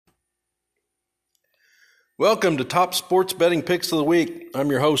Welcome to Top Sports Betting Picks of the Week. I'm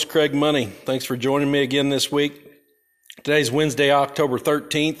your host, Craig Money. Thanks for joining me again this week. Today's Wednesday, October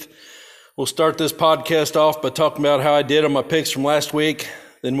 13th. We'll start this podcast off by talking about how I did on my picks from last week.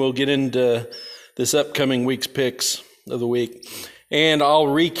 Then we'll get into this upcoming week's picks of the week. And I'll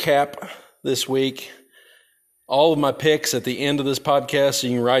recap this week all of my picks at the end of this podcast so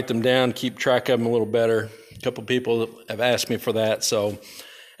you can write them down, keep track of them a little better. A couple people have asked me for that. So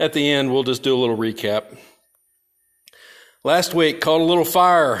at the end, we'll just do a little recap. Last week, caught a little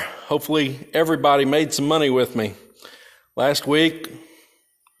fire. Hopefully everybody made some money with me. Last week,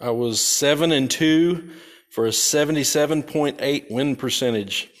 I was 7-2 for a 77.8 win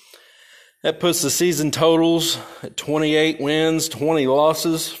percentage. That puts the season totals at 28 wins, 20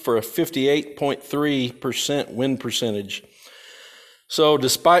 losses for a 58.3% win percentage. So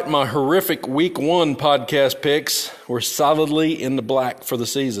despite my horrific week one podcast picks, we're solidly in the black for the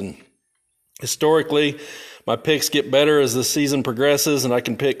season. Historically, my picks get better as the season progresses, and I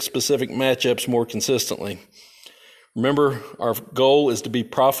can pick specific matchups more consistently. Remember, our goal is to be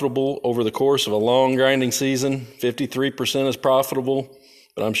profitable over the course of a long grinding season. 53% is profitable,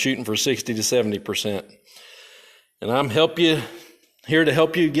 but I'm shooting for 60 to 70%. And I'm here to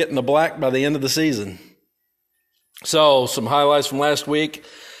help you get in the black by the end of the season. So, some highlights from last week.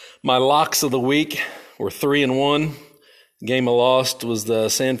 My locks of the week were 3-1. The game I lost was the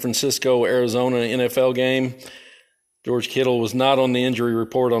San Francisco-Arizona NFL game. George Kittle was not on the injury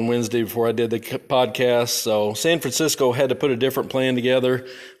report on Wednesday before I did the podcast, so San Francisco had to put a different plan together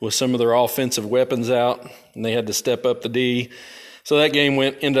with some of their offensive weapons out, and they had to step up the D. So that game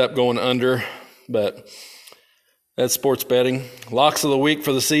ended up going under, but that's sports betting. Locks of the week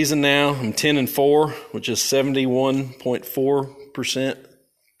for the season now, I'm 10-4, which is 71.4%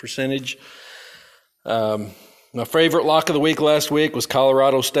 percentage. My favorite lock of the week last week was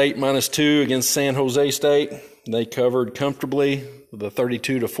Colorado State -2 against San Jose State. They covered comfortably with a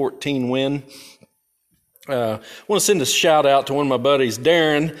 32-14 win. I want to send a shout out to one of my buddies,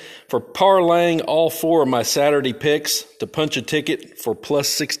 Darren, for parlaying all four of my Saturday picks to punch a ticket for plus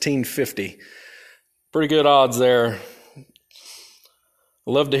 1650. Pretty good odds there. I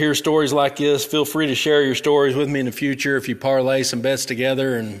love to hear stories like this. Feel free to share your stories with me in the future if you parlay some bets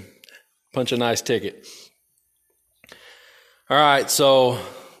together and punch a nice ticket. All right, so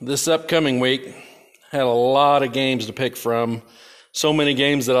this upcoming week had a lot of games to pick from. So many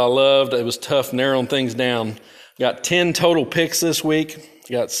games that I loved. It was tough narrowing things down. Got 10 total picks this week.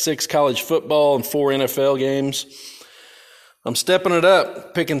 Got 6 college football and 4 NFL games. I'm stepping it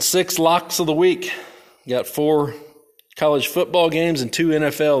up, picking 6 locks of the week. Got 4 college football games and 2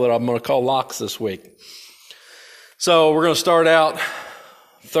 NFL that I'm going to call locks this week. So we're going to start out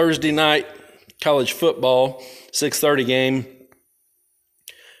Thursday night college football, 6:30 game.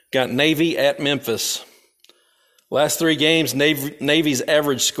 Got Navy at Memphis. Last 3 games, Navy's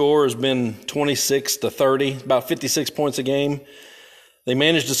average score has been 26-30, about 56 points a game. They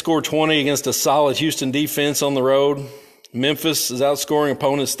managed to score 20 against a solid Houston defense on the road. Memphis is outscoring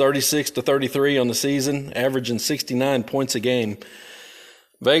opponents 36-33 on the season, averaging 69 points a game.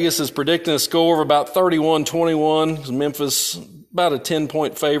 Vegas is predicting a score of about 31-21. Memphis about a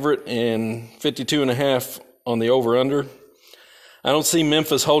 10-point favorite and 52.5 on the over-under. I don't see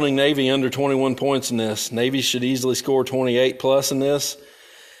Memphis holding Navy under 21 points in this. Navy should easily score 28 plus in this.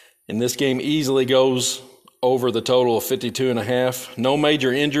 And this game easily goes over the total of 52.5. No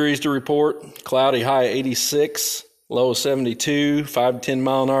major injuries to report. Cloudy, high 86, low 72, 5 to 10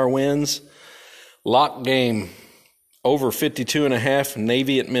 mile an hour winds. Lock game, over 52.5,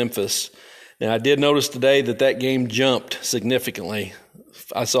 Navy at Memphis. Now, I did notice today that game jumped significantly.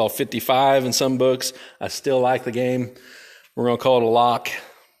 I saw 55 in some books. I still like the game. We're going to call it a lock.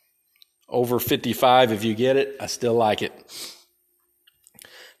 Over 55 if you get it. I still like it.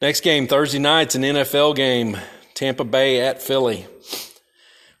 Next game, Thursday night's an NFL game. Tampa Bay at Philly.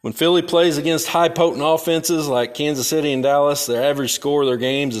 When Philly plays against high potent offenses like Kansas City and Dallas, their average score of their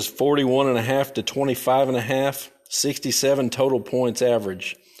games is 41.5 to 25.5, 67 total points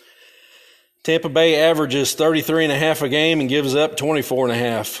average. Tampa Bay averages 33.5 a game and gives up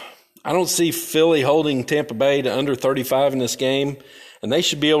 24.5. I don't see Philly holding Tampa Bay to under 35 in this game, and they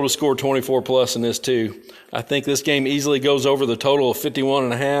should be able to score 24 plus in this too. I think this game easily goes over the total of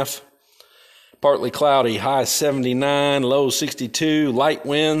 51.5. Partly cloudy, high 79, low 62, light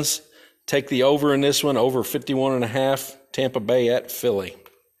winds. Take the over in this one, over 51.5, Tampa Bay at Philly.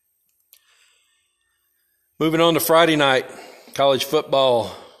 Moving on to Friday night, college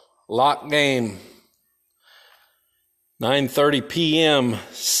football, lock game. 9:30 p.m.,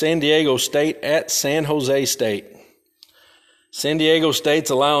 San Diego State at San Jose State. San Diego State's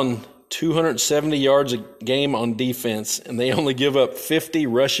allowing 270 yards a game on defense, and they only give up 50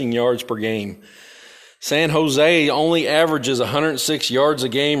 rushing yards per game. San Jose only averages 106 yards a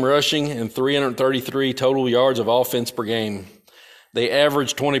game rushing and 333 total yards of offense per game. They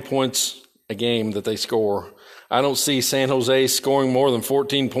average 20 points a game that they score. I don't see San Jose scoring more than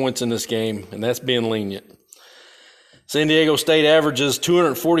 14 points in this game, and that's being lenient. San Diego State averages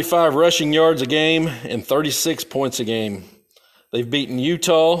 245 rushing yards a game and 36 points a game. They've beaten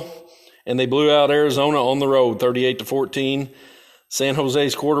Utah, and they blew out Arizona on the road 38-14. San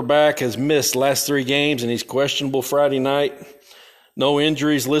Jose's quarterback has missed last 3 games, and he's questionable Friday night. No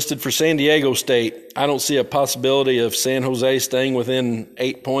injuries listed for San Diego State. I don't see a possibility of San Jose staying within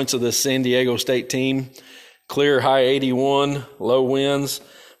 8 points of this San Diego State team. Clear high 81, low wins.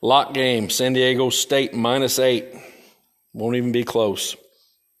 Lock game, San Diego State -8. Won't even be close.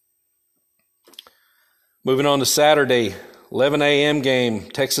 Moving on to Saturday, 11 a.m. game,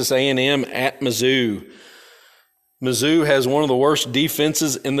 Texas A&M at Mizzou. Mizzou has one of the worst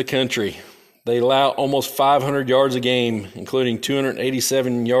defenses in the country. They allow almost 500 yards a game, including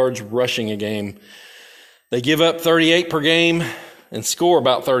 287 yards rushing a game. They give up 38 per game and score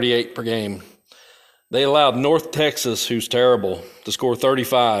about 38 per game. They allowed North Texas, who's terrible, to score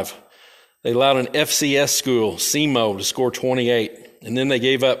 35. They allowed an FCS school, SEMO, to score 28. And then they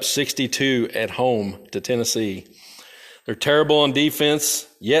gave up 62 at home to Tennessee. They're terrible on defense,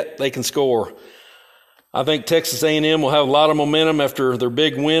 yet they can score. I think Texas A&M will have a lot of momentum after their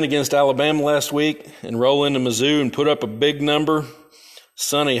big win against Alabama last week and roll into Mizzou and put up a big number.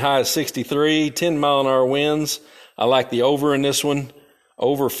 Sunny high 63, 10-mile-an-hour winds. I like the over in this one,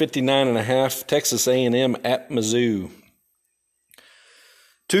 over 59.5, Texas A&M at Mizzou.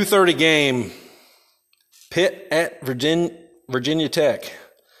 2:30 game, Pitt at Virginia Tech.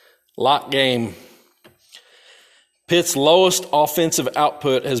 Lock game. Pitt's lowest offensive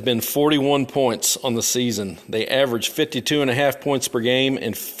output has been 41 points on the season. They average 52.5 points per game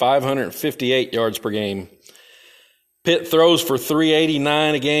and 558 yards per game. Pitt throws for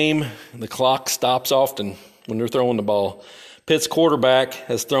 389 a game. The clock stops often when they're throwing the ball. Pitt's quarterback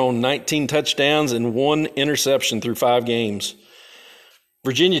has thrown 19 touchdowns and 1 interception through 5 games.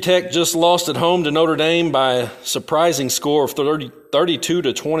 Virginia Tech just lost at home to Notre Dame by a surprising score of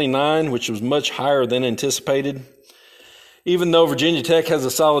 32-29, which was much higher than anticipated. Even though Virginia Tech has a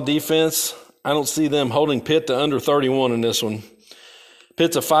solid defense, I don't see them holding Pitt to under 31 in this one.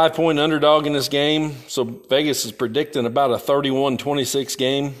 Pitt's a 5-point underdog in this game, so Vegas is predicting about a 31-26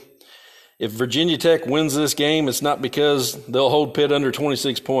 game. If Virginia Tech wins this game, it's not because they'll hold Pitt under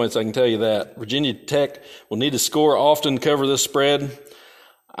 26 points, I can tell you that. Virginia Tech will need to score often to cover this spread.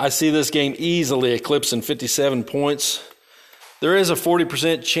 I see this game easily eclipsing 57 points. There is a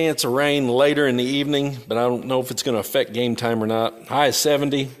 40% chance of rain later in the evening, but I don't know if it's going to affect game time or not. High is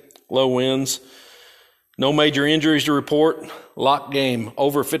 70, low winds. No major injuries to report. Lock game,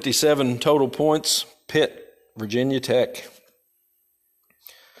 over 57 total points. Pitt, Virginia Tech.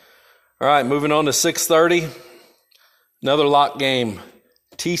 All right, moving on to 6:30. Another lock game.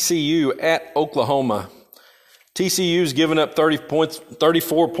 TCU at Oklahoma. TCU's given up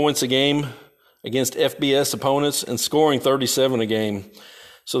 34 points a game against FBS opponents and scoring 37 a game.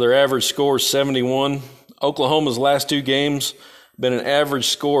 So their average score is 71. Oklahoma's last 2 games been an average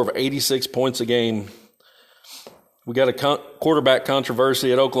score of 86 points a game. We got a quarterback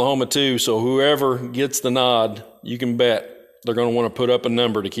controversy at Oklahoma too, so whoever gets the nod, you can bet they're going to want to put up a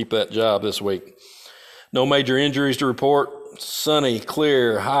number to keep that job this week. No major injuries to report. Sunny,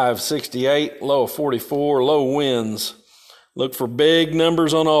 clear, high of 68, low of 44, low winds. Look for big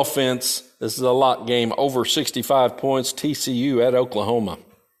numbers on offense. This is a lock game, over 65 points, TCU at Oklahoma.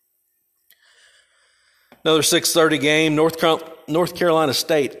 Another 6:30 game, North Carolina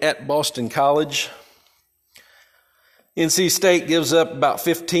State at Boston College. NC State gives up about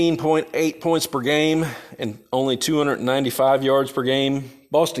 15.8 points per game and only 295 yards per game.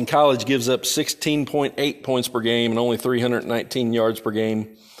 Boston College gives up 16.8 points per game and only 319 yards per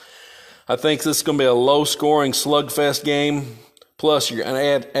game. I think this is going to be a low-scoring slugfest game. Plus, you're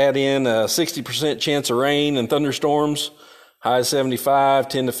going to add in a 60% chance of rain and thunderstorms. High 75,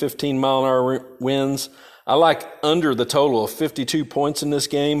 10 to 15 mile-an-hour winds. I like under the total of 52 points in this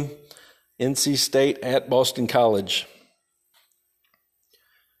game. NC State at Boston College.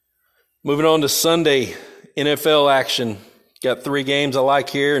 Moving on to Sunday, NFL action. Got 3 games I like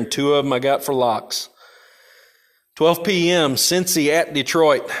here, and 2 of them I got for locks. 12 p.m., Cincy at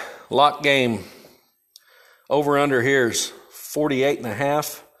Detroit. Lock game. Over-under here's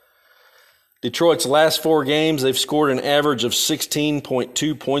 48.5. Detroit's last 4 games, they've scored an average of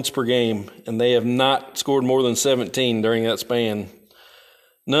 16.2 points per game, and they have not scored more than 17 during that span.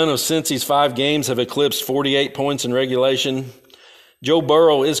 None of Cincy's 5 games have eclipsed 48 points in regulation. Joe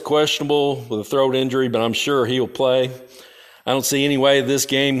Burrow is questionable with a throat injury, but I'm sure he'll play. I don't see any way this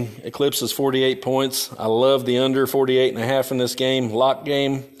game eclipses 48 points. I love the under 48.5 in this game. Lock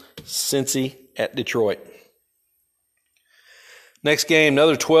game, Cincy at Detroit. Next game,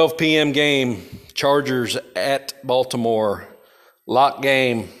 another 12 p.m. game, Chargers at Baltimore. Lock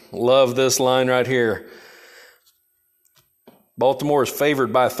game. Love this line right here. Baltimore is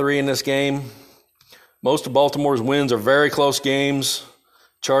favored by 3 in this game. Most of Baltimore's wins are very close games.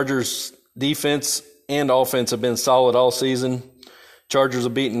 Chargers defense and offense have been solid all season. Chargers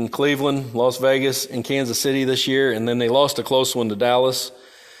have beaten Cleveland, Las Vegas, and Kansas City this year, and then they lost a close one to Dallas.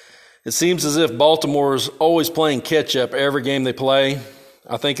 It seems as if Baltimore is always playing catch-up every game they play.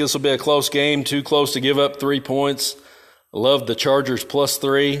 I think this will be a close game, too close to give up 3 points. I love the Chargers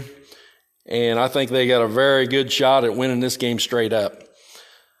 +3, and I think they got a very good shot at winning this game straight up.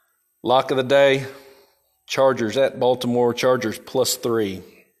 Lock of the day, Chargers at Baltimore, Chargers +3.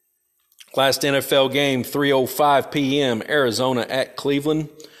 Last NFL game, 3:05 p.m., Arizona at Cleveland.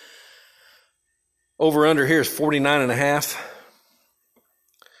 Over-under here is 49.5.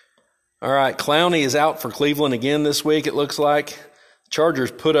 All right, Clowney is out for Cleveland again this week, it looks like.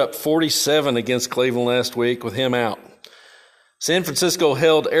 Chargers put up 47 against Cleveland last week with him out. San Francisco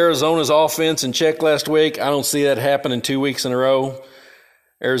held Arizona's offense in check last week. I don't see that happening 2 weeks in a row.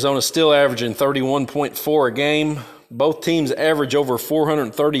 Arizona's still averaging 31.4 a game. Both teams average over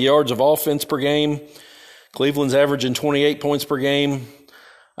 430 yards of offense per game. Cleveland's averaging 28 points per game.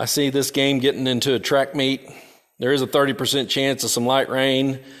 I see this game getting into a track meet. There is a 30% chance of some light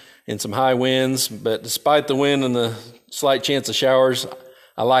rain and some high winds, but despite the wind and the slight chance of showers,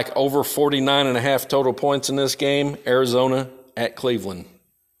 I like over 49.5 total points in this game, Arizona at Cleveland.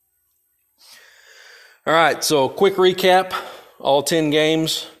 All right, so quick recap, all 10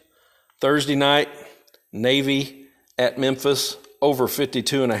 games. Thursday night, Navy at Memphis, over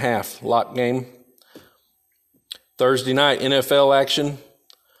 52.5, lock game. Thursday night, NFL action,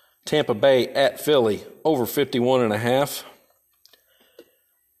 Tampa Bay at Philly, over 51.5.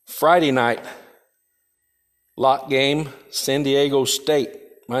 Friday night, lock game, San Diego State,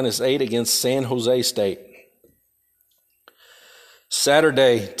 -8 against San Jose State.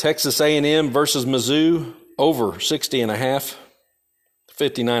 Saturday, Texas A&M versus Mizzou, over 60.5,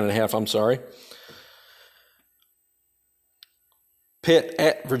 59.5, I'm sorry. Pitt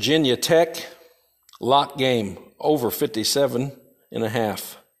at Virginia Tech, lock game, over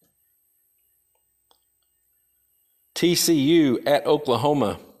 57.5. TCU at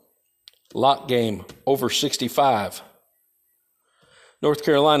Oklahoma, lock game, over 65. North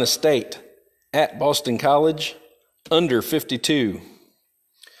Carolina State at Boston College, under 52.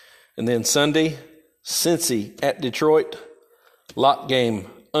 And then Sunday, Cincy at Detroit, lock game,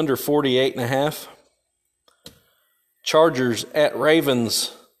 under 48.5. Chargers at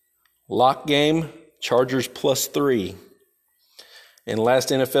Ravens, lock game, Chargers +3. And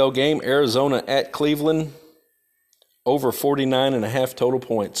last NFL game, Arizona at Cleveland, over 49.5 total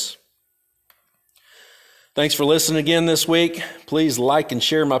points. Thanks for listening again this week. Please like and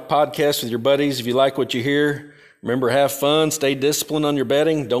share my podcast with your buddies if you like what you hear. Remember, have fun, stay disciplined on your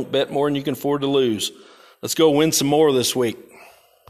betting. Don't bet more than you can afford to lose. Let's go win some more this week.